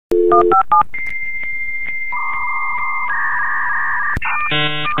Hey,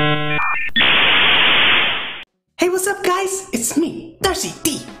 what's up guys? It's me, Darcy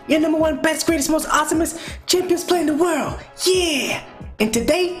D, your #1 best, greatest, most awesomest champions player in the world. Yeah! And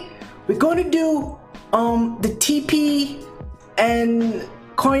today, we're gonna do the TP and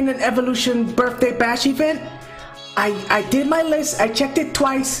Coin and Evolution birthday bash event. I did my list, I checked it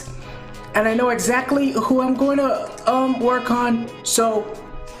twice, and I know exactly who I'm going to work on, so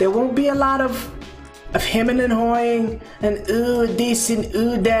there won't be a lot of hemming and hawing and ooh this and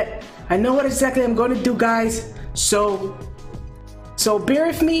ooh that. I know what exactly I'm going to do, guys. So bear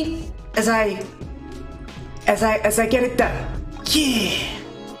with me as I get it done. Yeah.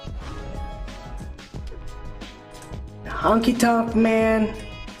 Honky Tonk Man.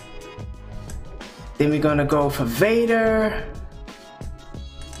 Then we're gonna go for Vader.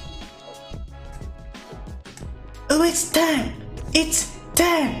 Oh, it's time! It's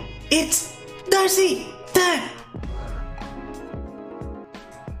time! It's Darcy time!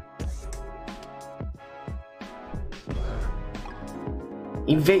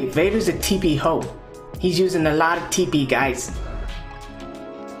 Vader's a TP hoe. He's using a lot of TP, guys.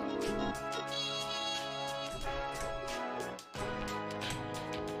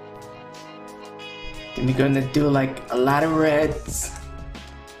 Then we're gonna do like a lot of reds.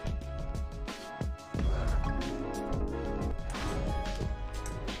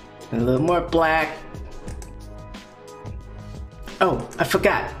 And a little more black. Oh, I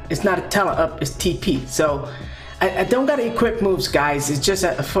forgot. It's not a talent up, it's TP. So I don't gotta equip moves, guys. It's just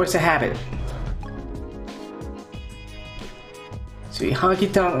a force of habit. So we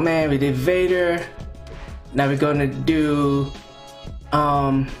Honky Tonk Man, we did Vader. Now we're gonna do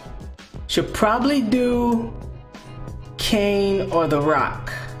should probably do Kane or The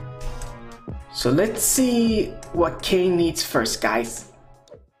Rock. So let's see what Kane needs first, guys.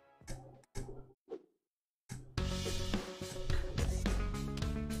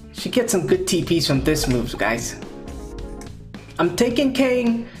 Should get some good TPs from this move, guys. I'm taking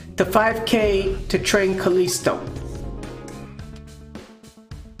Kane to 5K to train Kalisto.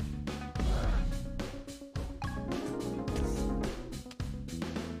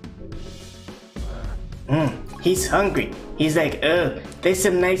 He's hungry. He's like, there's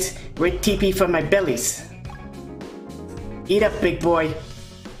some nice red TP for my bellies. Eat up, big boy.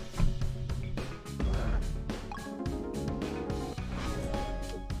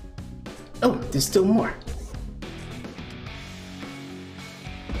 Oh, there's still more.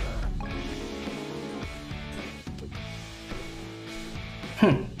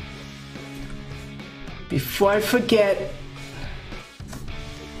 Before I forget,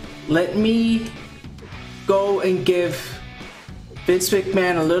 let me go and give Vince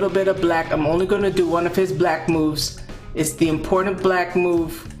McMahon a little bit of black. I'm only going to do one of his black moves. It's the important black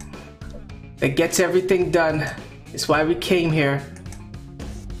move that gets everything done. It's why we came here.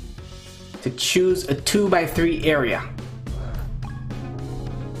 To choose a 2x3 area.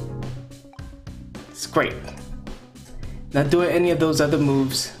 It's great. Not doing any of those other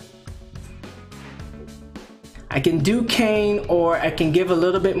moves. I can do Kane, or I can give a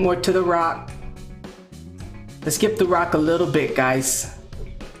little bit more to The Rock. Let's skip The Rock a little bit, guys.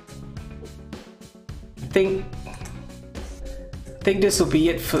 I think this will be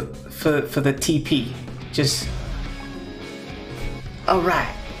it for the TP. Just all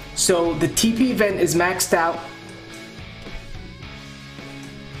right. So the TP event is maxed out.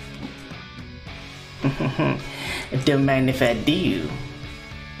 Don't mind if I do.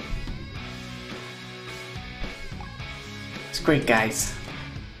 It's great, guys.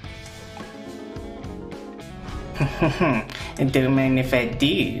 Don't mind if I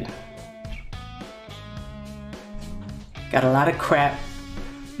do. Got a lot of crap.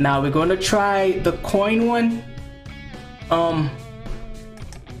 Now we're gonna try the coin one.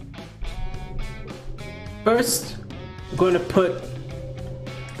 First, we're going to put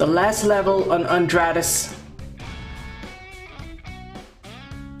the last level on Andradas.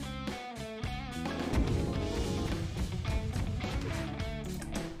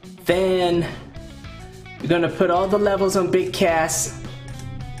 Then, we're going to put all the levels on Big Cass.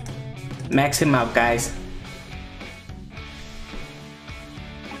 Max him out, guys.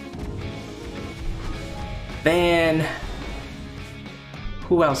 Then,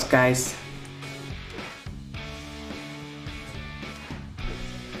 who else, guys?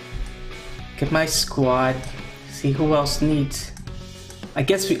 Get my squad. See who else needs. I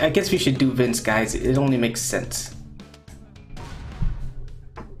guess we should do Vince, guys. It only makes sense.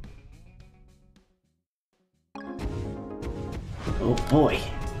 Oh boy.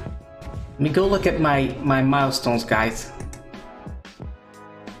 Let me go look at my milestones, guys.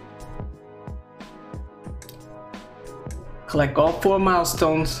 Collect all 4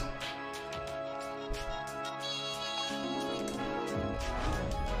 milestones.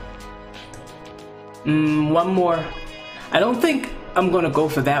 One more. I don't think I'm gonna go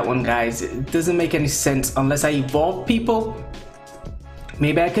for that one, guys. It doesn't make any sense unless I evolve people.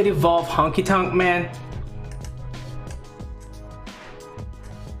 Maybe I could evolve Honky Tonk Man.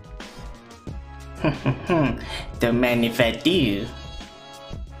 Don't mind if I do.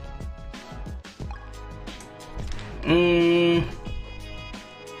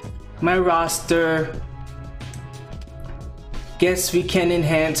 My roster. Guess we can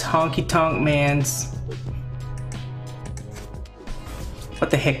enhance Honky Tonk Man's. What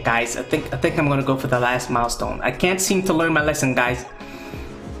the heck, guys? I think I'm gonna go for the last milestone. I can't seem to learn my lesson, guys.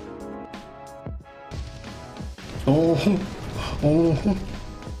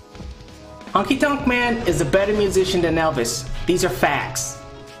 Honky Tonk Man is a better musician than Elvis. These are facts.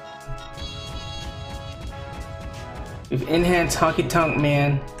 We've enhanced Honky Tonk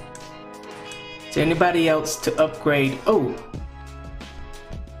Man. Is there anybody else to upgrade? Oh,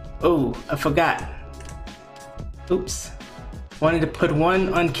 I forgot. Oops. Wanted to put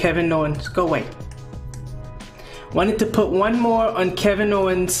one on Kevin Owens. Go away. Wanted to put one more on Kevin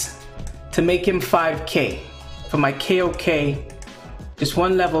Owens to make him 5K for my KOK. Just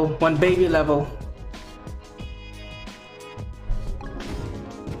one level, one baby level.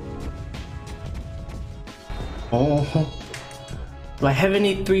 Do I have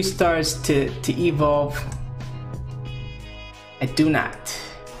any 3 stars to evolve? I do not.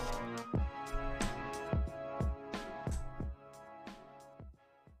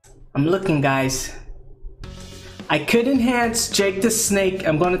 I'm looking, guys. I could enhance Jake the Snake.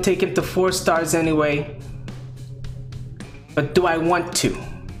 I'm gonna take him to 4 stars anyway. But do I want to?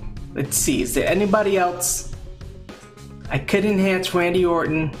 Let's see, is there anybody else? I could enhance Randy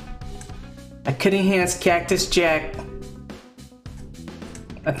Orton. I could enhance Cactus Jack.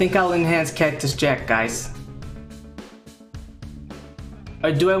 I think I'll enhance Cactus Jack, guys.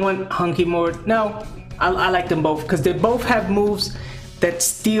 Or do I want Hunky more? No, I like them both because they both have moves that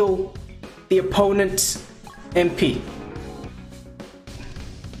steal the opponent's MP.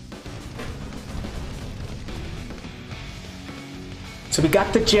 So we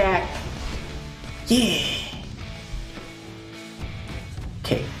got the Jack. Yeah.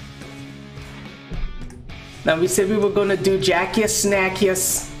 Okay. Now we said we were gonna do Jackius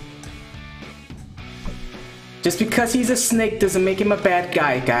Snackius. Just because he's a snake doesn't make him a bad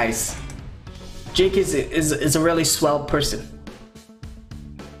guy, guys. Jake is a really swell person.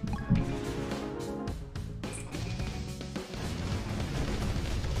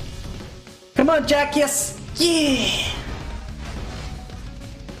 Come on, Jackius! Yeah!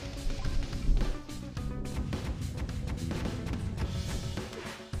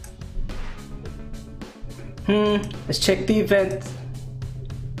 Let's check the event.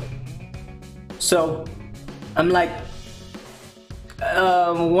 So, I'm like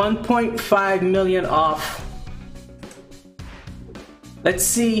 1.5 million off. Let's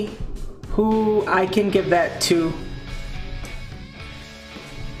see who I can give that to.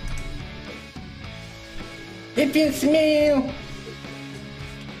 If you smell.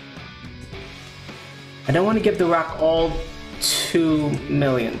 I don't want to give The Rock all 2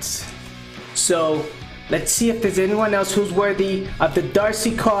 millions. So, let's see if there's anyone else who's worthy of the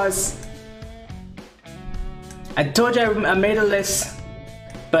Darcy cause. I told you I made a list,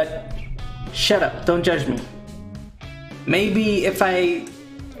 but shut up, don't judge me. Maybe if I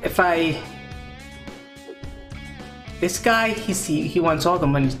this guy, he wants all the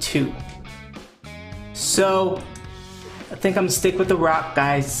money too. So I think I'm gonna stick with The Rock,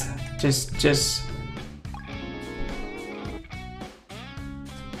 guys. Just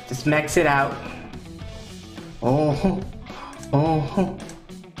max it out.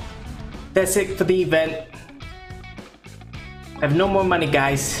 That's it for the event. I have no more money,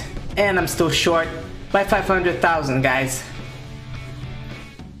 guys, and I'm still short by 500,000, guys.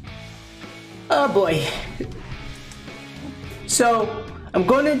 Oh boy. So I'm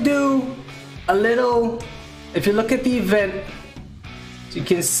gonna do a little. If you look at the event, so you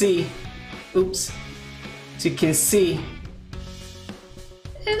can see. Oops. So you can see.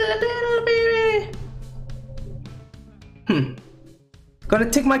 It's a little baby. Gonna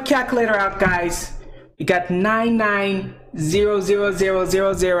take my calculator out, guys. We got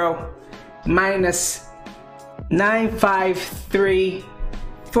 99,000,000 minus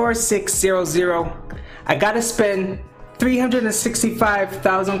 953,4600. I gotta spend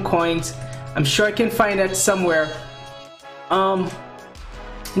 365,000 coins. I'm sure I can find that somewhere. You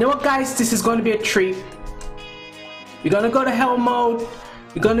know what, guys? This is gonna be a treat. We're gonna go to hell mode.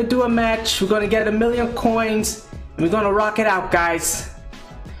 We're gonna do a match. We're gonna get 1,000,000 coins. We're gonna rock it out, guys.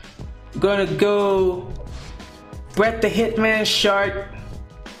 We're gonna go Bret the Hitman Shark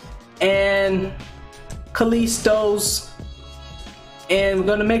and Kalisto's, and we're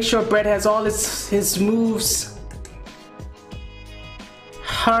gonna make sure Bret has all his moves.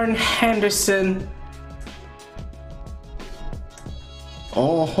 Arn Henderson.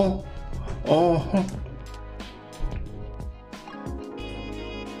 Oh. Oh,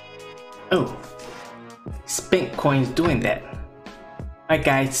 Spink Coin's doing that. Alright,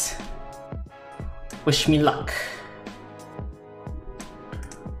 guys. Wish me luck.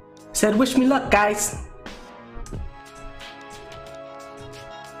 Said wish me luck, guys.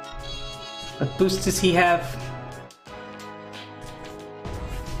 What boost does he have?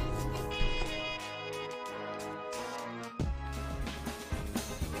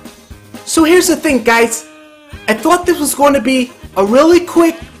 So here's the thing, guys. I thought this was going to be a really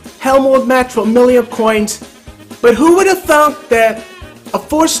quick Hell Mode match for 1,000,000 coins, but who would have thought that a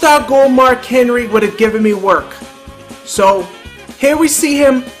 4-star gold Mark Henry would have given me work? So here we see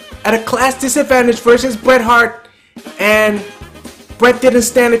him at a class disadvantage versus Bret Hart, and Bret didn't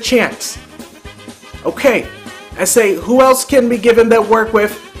stand a chance. Okay, I say, who else can be given that work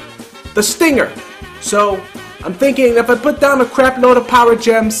with? The Stinger. So I'm thinking if I put down a crap load of power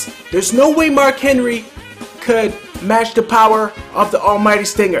gems, there's no way Mark Henry could match the power of the almighty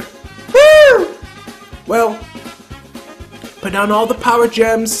Stinger. Woo! Well, put down all the power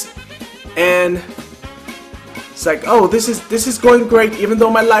gems, and it's like, oh, this is going great. Even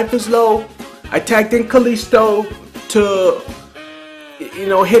though my life is low, I tagged in Kalisto to, you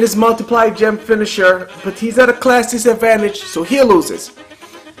know, hit his multiply gem finisher, but he's at a class disadvantage, so he loses.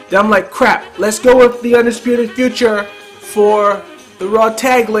 Then I'm like, crap, let's go with the Undisputed Future for the Raw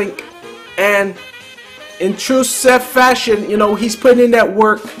Tag Link, and in true Seth fashion, you know, he's putting in that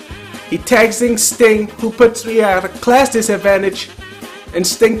work. He tags in Sting, who puts me at a class disadvantage, and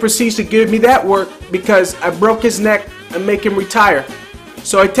Sting proceeds to give me that work because I broke his neck and make him retire.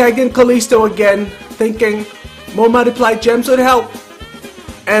 So I tagged in Kalisto again, thinking more multiply gems would help,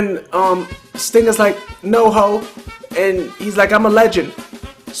 and Sting is like, no ho, and he's like, I'm a legend.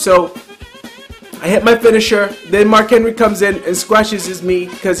 So I hit my finisher, then Mark Henry comes in and squashes me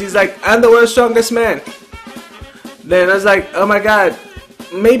because he's like, I'm the world's strongest man. Then I was like, oh my god,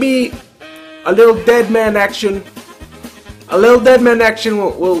 maybe a little dead man action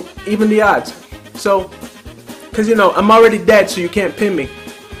will even the odds. So, because you know, I'm already dead, so you can't pin me.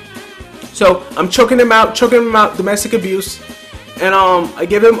 So I'm choking him out, domestic abuse, and I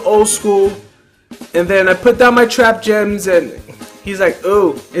give him old school, and then I put down my trap gems, and he's like,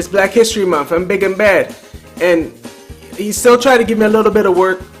 ooh, it's Black History Month, I'm big and bad. And he still tried to give me a little bit of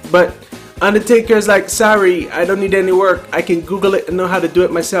work, but Undertaker's like, sorry, I don't need any work. I can Google it and know how to do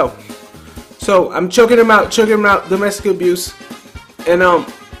it myself. So I'm choking him out, domestic abuse. And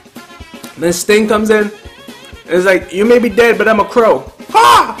then Sting comes in and is like, you may be dead, but I'm a crow.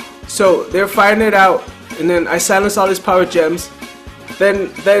 Ha! So they're fighting it out, and then I silence all his power gems. Then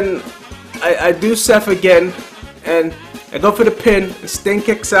I do Seth again, and I go for the pin, and Sting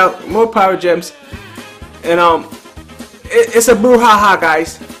kicks out, more power gems, and it's a brouhaha,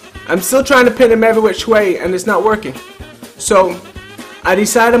 guys. I'm still trying to pin him every which way, and it's not working. So I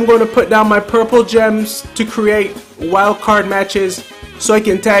decide I'm going to put down my purple gems to create wild card matches so I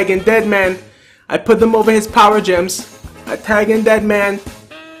can tag in Deadman. I put them over his power gems. I tag in Deadman.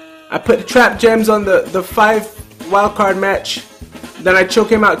 I put the trap gems on the 5 wild card match. Then I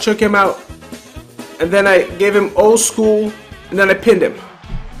choke him out, and then I gave him old school, and then I pinned him.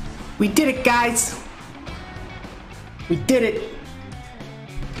 We did it, guys. We did it.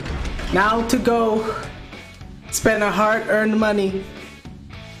 Now to go spend our hard-earned money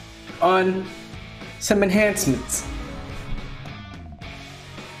on some enhancements.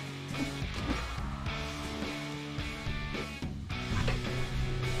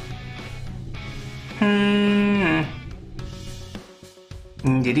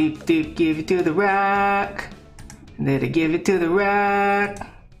 Give it to the Rock. Let it give it to the Rock.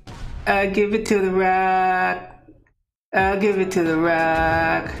 I'll give it to the Rock. I'll give it to the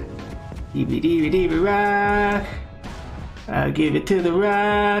Rock. Dee Rock. I'll give it to the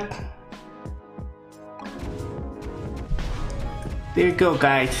Rock. There you go,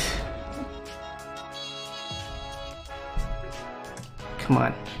 guys. Come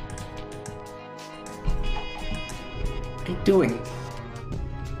on. What are you doing?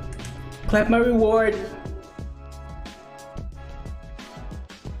 Clap my reward.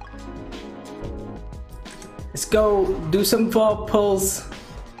 Let's go do some vault pulls.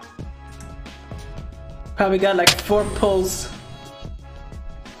 Probably got like 4 pulls.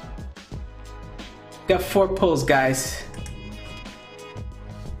 Got 4 pulls, guys.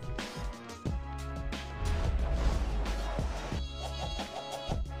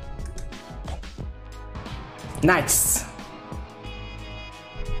 Nice.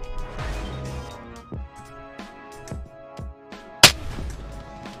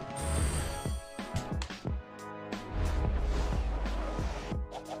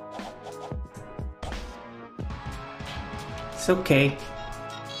 It's okay.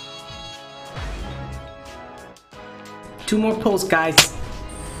 2 more pulls, guys.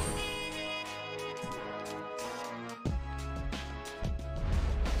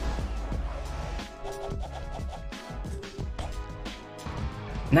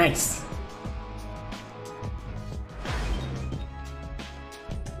 Nice.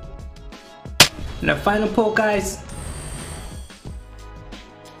 And the final pull, guys.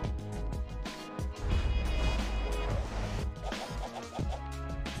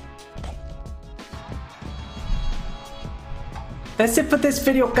 That's it for this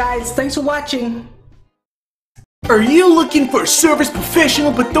video, guys. Thanks for watching. Are you looking for a service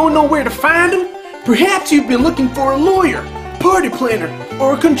professional but don't know where to find them? Perhaps you've been looking for a lawyer, party planner,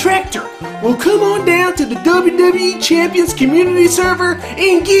 or a contractor. Well, come on down to the WWE Champions community server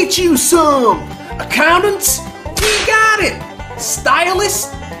and get you some. Accountants? We got it.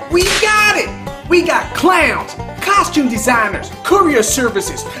 Stylists? We got it. We got clowns, costume designers, courier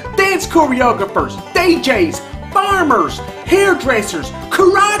services, dance choreographers, DJs, farmers, hairdressers,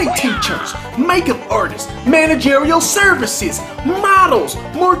 karate teachers, makeup artists, managerial services, models,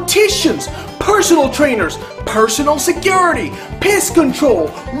 morticians, personal trainers, personal security, pest control,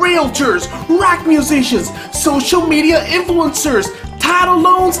 realtors, rock musicians, social media influencers, title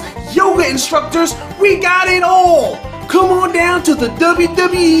loans, yoga instructors. We got it all. Come on down to the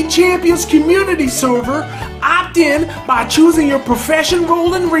WWE Champions community server, opt in by choosing your profession,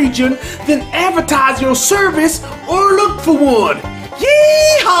 role, and region, then advertise your service or look for one.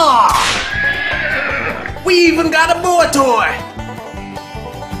 Yeehaw! We even got a boy toy!